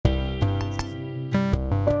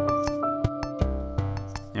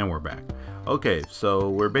And we're back. Okay, so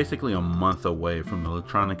we're basically a month away from the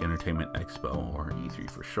Electronic Entertainment Expo, or E3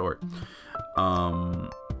 for short.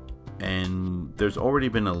 And there's already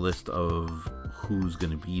been a list of who's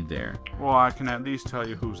going to be there. Well, I can at least tell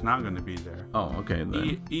you who's not going to be there. Oh, okay.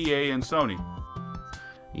 Then. EA and Sony.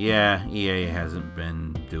 Yeah, EA hasn't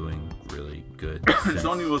been doing really good.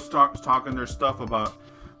 Sony was talking their stuff about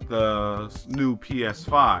the new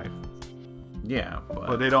PS5. Yeah,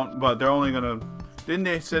 but they don't. But they're only gonna. Didn't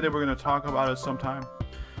they say they were gonna talk about it sometime?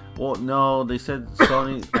 Well, no, they said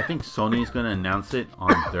Sony. I think Sony's gonna announce it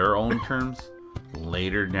on their own terms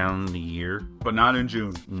later down the year, but not in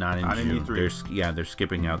June. Not in June. E3. They're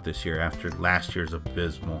skipping out this year after last year's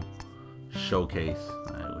abysmal showcase,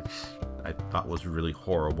 which I thought was really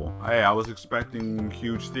horrible. Hey, I was expecting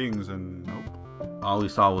huge things, and nope. All we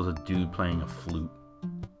saw was a dude playing a flute.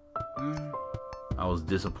 I was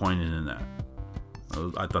disappointed in that.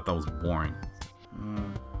 I thought that was boring.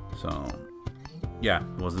 So, yeah,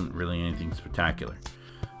 it wasn't really anything spectacular.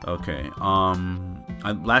 Okay.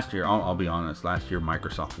 Last year, I'll be honest. Last year,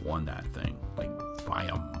 Microsoft won that thing like by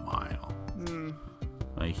a mile,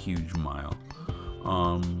 a huge mile.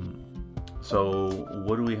 So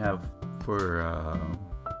what do we have for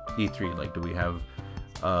E3? Like, do we have?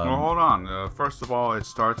 Well, hold on. First of all, it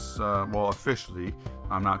starts officially.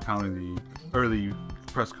 I'm not counting the early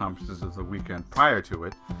press conferences of the weekend prior to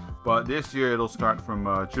it, but this year it'll start from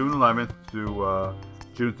June 11th to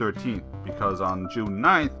June 13th, because on June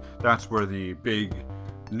 9th, that's where the big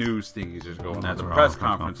news thingies are going on. The press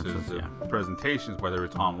conferences, presentations, whether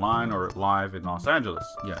it's online or live in Los Angeles.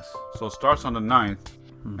 Yes. So it starts on the 9th,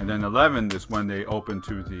 and then 11th is when they open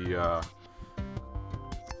to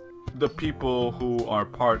the people who are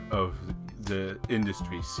part of the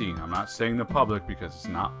industry scene. I'm not saying the public because it's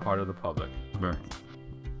not part of the public. Right.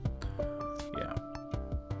 Yeah.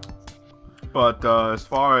 But as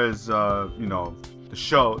far as the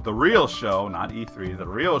show, the real show, not E3, the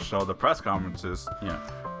real show, the press conferences. Yeah.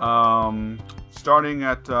 Starting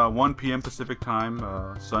at 1 p.m. Pacific time,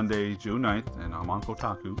 Sunday, June 9th, and I'm on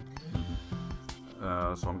Kotaku.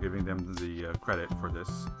 So I'm giving them the credit for this.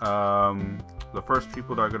 The first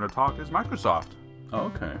people that are going to talk is Microsoft. Oh,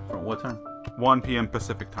 okay. From what time? 1 p.m.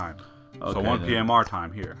 Pacific time. Okay, so 1 p.m. our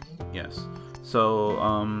time here. Yes. So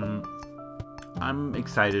I'm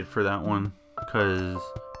excited for that one because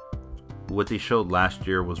what they showed last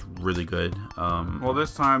year was really good. Well,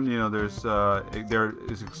 this time, there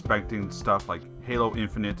is expecting stuff like Halo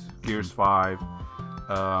Infinite, Gears 5,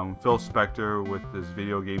 Phil Spector with his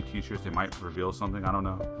video game t-shirts. They might reveal something, I don't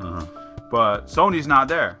know. But Sony's not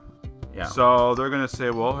there. Yeah. So they're gonna say,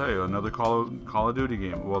 well, hey, another Call of Duty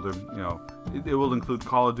game. Well, it will include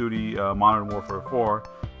Call of Duty Modern Warfare 4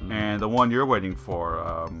 and the one you're waiting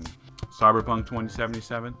for, Cyberpunk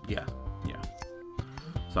 2077. Yeah.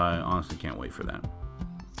 So I honestly can't wait for that.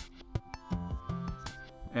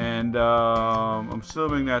 And I'm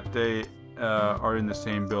assuming that they are in the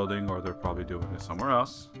same building, or they're probably doing it somewhere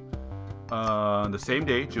else. The same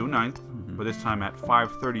day, June 9th, but this time at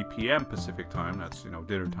 5:30 p.m. Pacific time. That's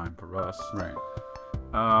dinner time for us. Right.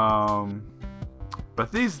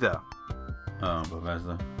 Bethesda.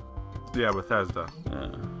 Bethesda. Yeah, Bethesda.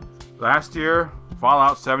 Last year,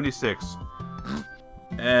 Fallout 76.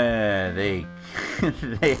 They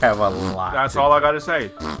they have a lot. That's all I gotta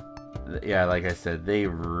say. Yeah, like I said, they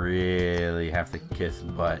really have to kiss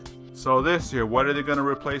butt. So this year, what are they gonna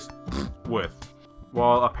replace with?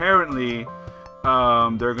 Well, apparently,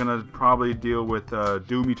 they're gonna probably deal with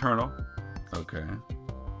Doom Eternal. Okay.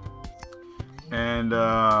 And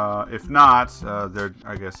if not,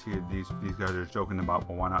 I guess these guys are joking about,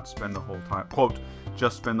 well, why not spend the whole time, quote,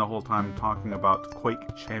 just spend the whole time talking about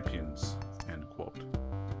Quake Champions, end quote.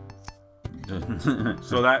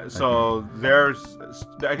 So there's,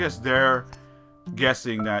 I guess they're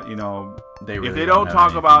guessing that if they don't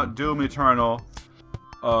talk about Doom Eternal,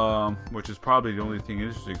 which is probably the only thing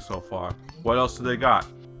interesting so far, what else do they got?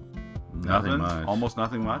 Nothing much. Almost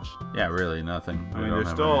nothing much. Yeah, really nothing. I mean, they're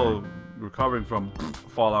still recovering from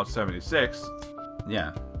Fallout 76.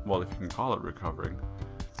 Yeah. Well, if you can call it recovering.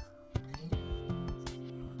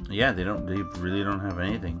 Yeah, they really don't have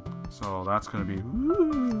anything. So that's going to be,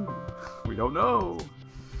 we don't know.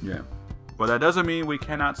 Yeah. But that doesn't mean we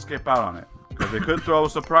cannot skip out on it, because they could throw a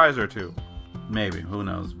surprise or two. Maybe, who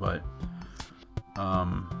knows? But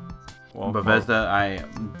Bethesda,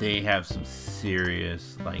 they have some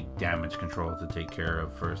serious damage control to take care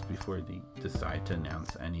of first before they decide to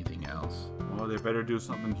announce anything else. Well, they better do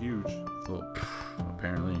something huge. Well,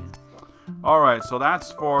 apparently. All right, so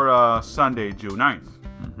that's for Sunday, June 9th.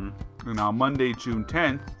 Now, Monday, June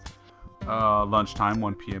 10th, lunchtime,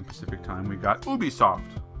 1 p.m. Pacific time, we got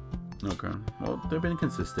Ubisoft. Okay. Well, they've been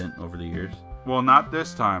consistent over the years. Well, not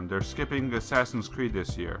this time. They're skipping Assassin's Creed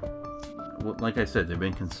this year. Well, like I said, they've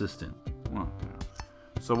been consistent. Well, yeah.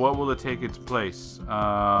 So what will it take its place?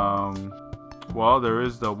 Well, there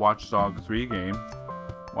is the Watch Dogs 3 game.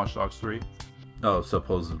 Watch Dogs 3. Oh,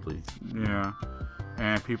 supposedly. Yeah.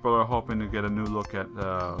 And people are hoping to get a new look at,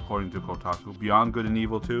 according to Kotaku, Beyond Good and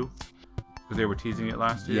Evil 2. Because they were teasing it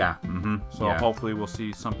last year. Yeah. Mm-hmm. So hopefully we'll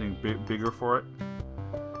see something bigger for it.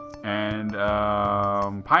 And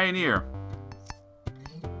Pioneer.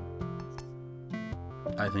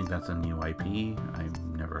 I think that's a new IP. I've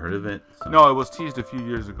never heard of it. So. No, it was teased a few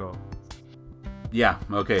years ago. Yeah.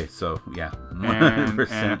 Okay. So yeah. And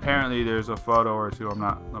apparently there's a photo or two. I'm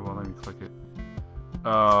not. Well, let me click it.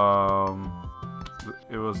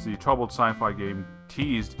 It was the Troubled Sci-Fi game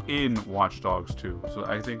teased in Watch Dogs 2. So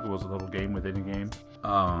I think it was a little game within a game.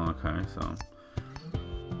 Oh, okay. So,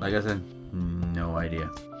 like I said, no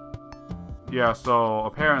idea. Yeah. So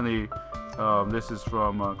apparently, this is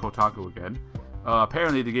from Kotaku again.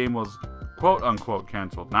 Apparently the game was quote unquote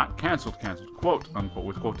canceled. Not canceled, quote unquote,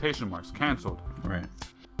 with quotation marks, canceled. Right.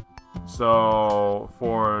 So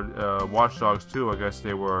for Watch Dogs 2, I guess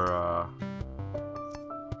they were,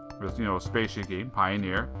 it was, a spaceship game,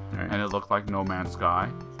 Pioneer, right. And it looked like No Man's Sky,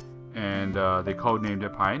 and they codenamed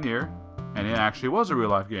it Pioneer, and it actually was a real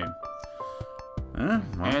life game. Well.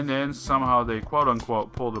 And then somehow they quote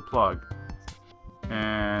unquote pulled the plug.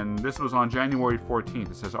 And this was on January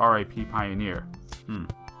 14th. It says RIP Pioneer.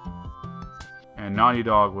 And Naughty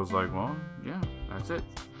Dog was like, well, yeah, that's it.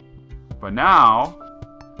 But now,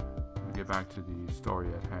 let me get back to the story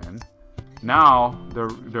at hand. Now, they're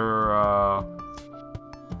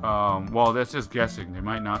well, that's just guessing. They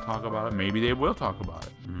might not talk about it. Maybe they will talk about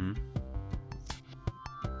it. Mm-hmm.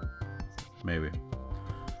 Maybe.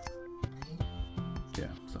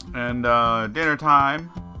 Yeah. So. And dinner time.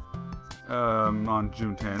 On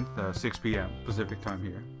June 10th, 6 p.m. Pacific time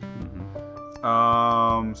here.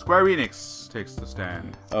 Mm-hmm. Square Enix takes the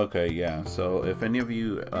stand. Okay, yeah. So if any of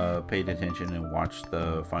you paid attention and watched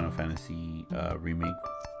the Final Fantasy remake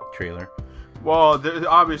trailer, well,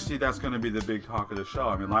 obviously that's going to be the big talk of the show.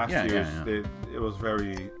 I mean, last year it was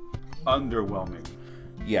very underwhelming.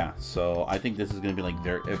 Yeah. So I think this is going to be like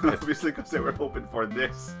their obviously because they were hoping for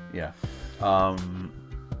this. Yeah.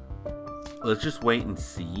 Let's just wait and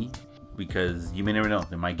see. Because you may never know.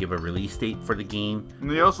 They might give a release date for the game.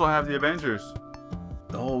 And they also have the Avengers.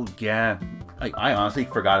 Oh, yeah. I honestly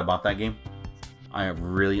forgot about that game. I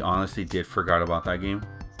really honestly did forgot about that game.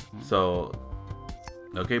 So,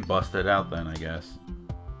 okay, bust it out then, I guess.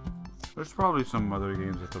 There's probably some other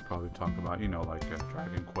games that they'll probably talk about. Like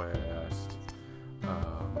Dragon Quest.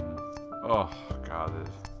 Oh, God.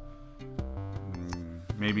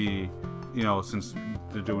 Maybe... since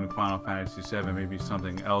they're doing Final Fantasy VII, maybe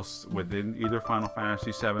something else within either Final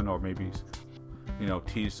Fantasy VII, or maybe,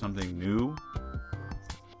 tease something new,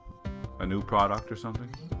 a new product or something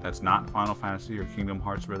that's not Final Fantasy or Kingdom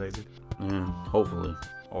Hearts related. Hopefully.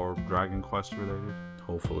 Or Dragon Quest related.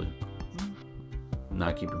 Hopefully. I'm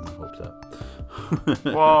not keeping my hopes up.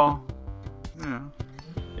 Well, yeah.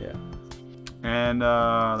 Yeah. And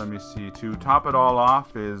let me see. To top it all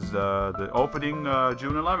off is the opening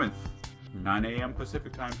June 11th. 9 a.m.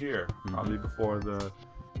 Pacific time here. Probably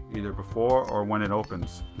either before or when it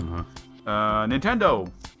opens. Nintendo.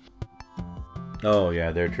 Oh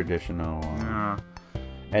yeah, their traditional. Yeah.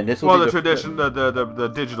 And this will be the tradition,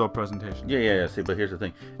 the digital presentation. Yeah. See, but here's the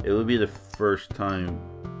thing: it will be the first time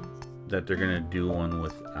that they're gonna do one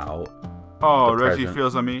without. Oh, Reggie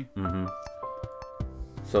Fils-Aimé. Mm-hmm.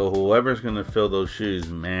 So whoever's gonna fill those shoes,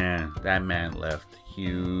 man, that man left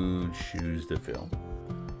huge shoes to fill.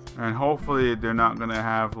 And hopefully they're not going to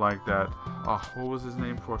have like that... what was his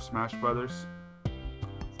name for Smash Brothers?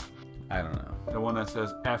 I don't know. The one that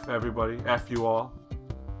says F everybody, F you all,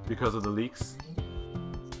 because of the leaks?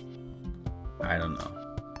 I don't know.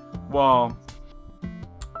 Well,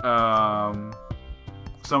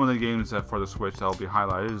 some of the games that for the Switch that will be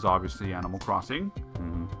highlighted is obviously Animal Crossing.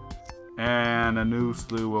 Mm-hmm. And a new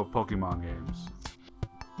slew of Pokemon games.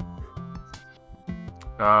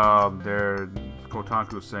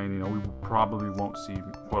 Kotaku saying, we probably won't see,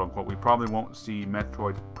 quote unquote, we probably won't see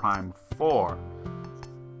Metroid Prime 4,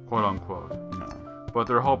 quote unquote. No. But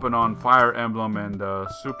they're hoping on Fire Emblem and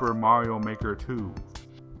Super Mario Maker 2.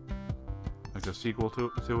 Like a sequel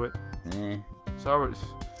to it. It's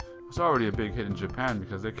already a big hit in Japan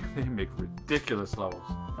because they make ridiculous levels.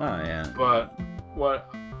 Oh, yeah. But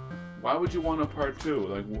why would you want a part 2?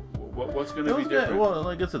 Like, What's going It to be was good. different? Well,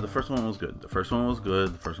 like I said, the first one was good. The first one was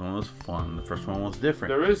good. The first one was fun. The first one was different.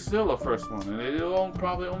 There is still a first one, and it'll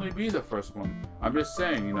probably only be the first one. I'm just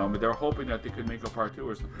saying, you know, but they're hoping that they could make a part 2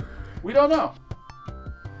 or something. We don't know.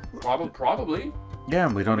 Probably. Yeah,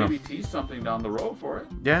 we don't know. Maybe tease something down the road for it.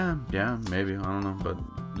 Yeah, maybe. I don't know, but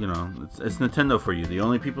you know, it's Nintendo for you. The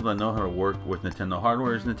only people that know how to work with Nintendo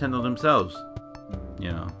hardware is Nintendo themselves.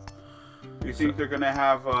 You know. You think they're gonna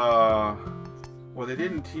have? Well, they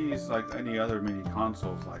didn't tease like any other mini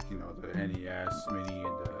consoles, like you know the NES Mini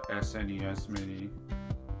and the SNES Mini.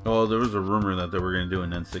 Well, there was a rumor that they were gonna do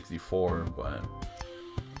an N64, but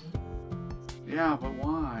yeah, but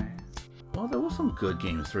why? Well, there was some good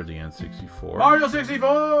games for the N64. Mario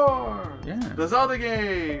 64. Yeah. The Zelda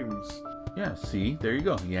games. Yeah. See, there you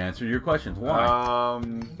go. You answered your questions. Why?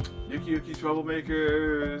 Yuki Yuki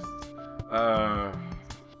Troublemakers.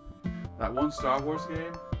 That one Star Wars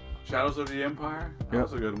game, Shadows of the Empire. That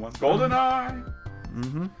was a good one. GoldenEye.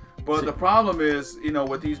 Mm-hmm. But the problem is, you know,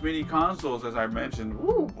 with these mini consoles, as I mentioned,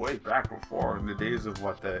 way back before in the days of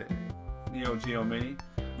the Neo Geo Mini,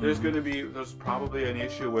 there's probably an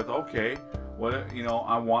issue with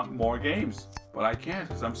I want more games, but I can't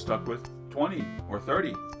because I'm stuck with 20 or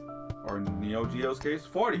 30, or in Neo Geo's case,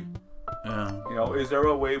 40. You know, is there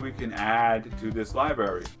a way we can add to this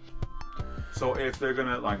library? So if they're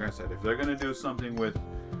gonna, like I said, if they're gonna do something with,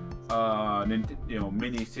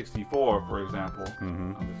 Mini 64, for example,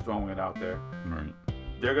 I'm just throwing it out there. Right.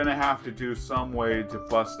 They're gonna have to do some way to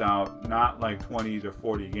bust out not like 20 to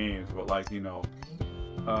 40 games, but like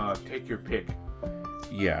take your pick.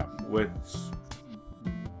 Yeah. With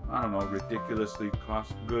I don't know, ridiculously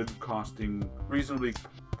reasonably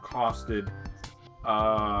costed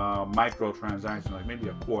microtransactions, like maybe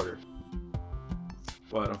a quarter.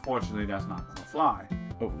 But unfortunately, that's not gonna fly.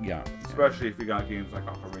 Oh yeah. Especially if you got games like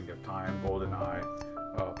Ocarina of Time, GoldenEye,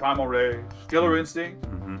 Primal Rage, Killer Instinct.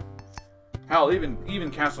 Mm-hmm. Hell, even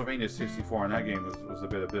Castlevania 64 in that game was a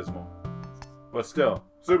bit abysmal. But still,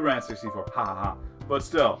 Superman 64, ha ha ha. But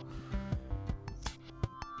still,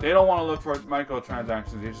 they don't want to look for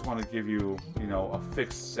microtransactions. They just want to give you, a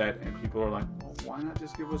fixed set, and people are like, well, why not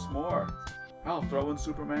just give us more? Hell, throw in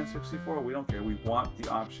Superman 64. We don't care. We want the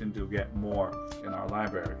option to get more in our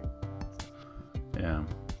library. Yeah.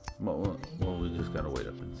 Well, we just gotta wait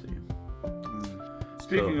up and see.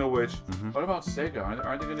 Speaking of which, what about Sega?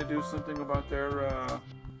 Are they going to do something about their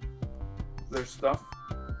stuff?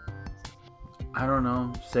 I don't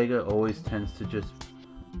know. Sega always tends to just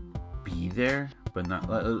be there, but not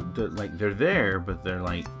like they're there, but they're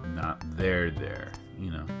like not there.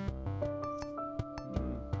 You know.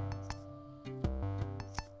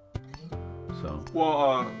 So.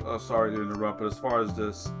 Well, sorry to interrupt, but as far as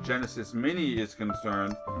this Genesis Mini is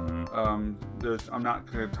concerned, I'm not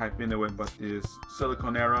going to type into it, but is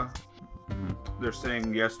Siliconera. They're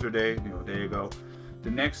saying yesterday, a day ago,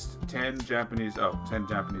 the next 10 Japanese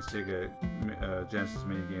Sega Genesis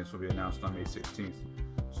Mini games will be announced on May 16th.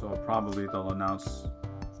 So probably they'll announce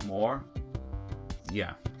more.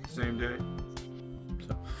 Yeah. Same day.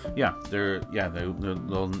 Yeah,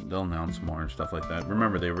 they'll announce more and stuff like that.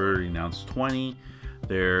 Remember, they've already announced 20.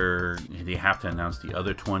 They have to announce the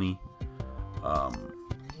other 20.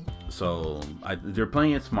 So they're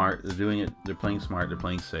playing it smart. They're playing smart. They're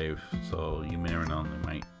playing safe. So you may never know. They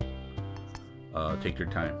might take their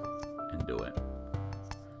time and do it.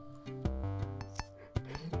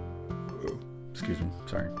 Excuse me.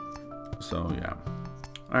 Sorry. So yeah.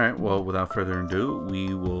 All right, well, without further ado,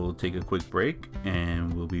 we will take a quick break,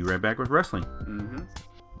 and we'll be right back with wrestling.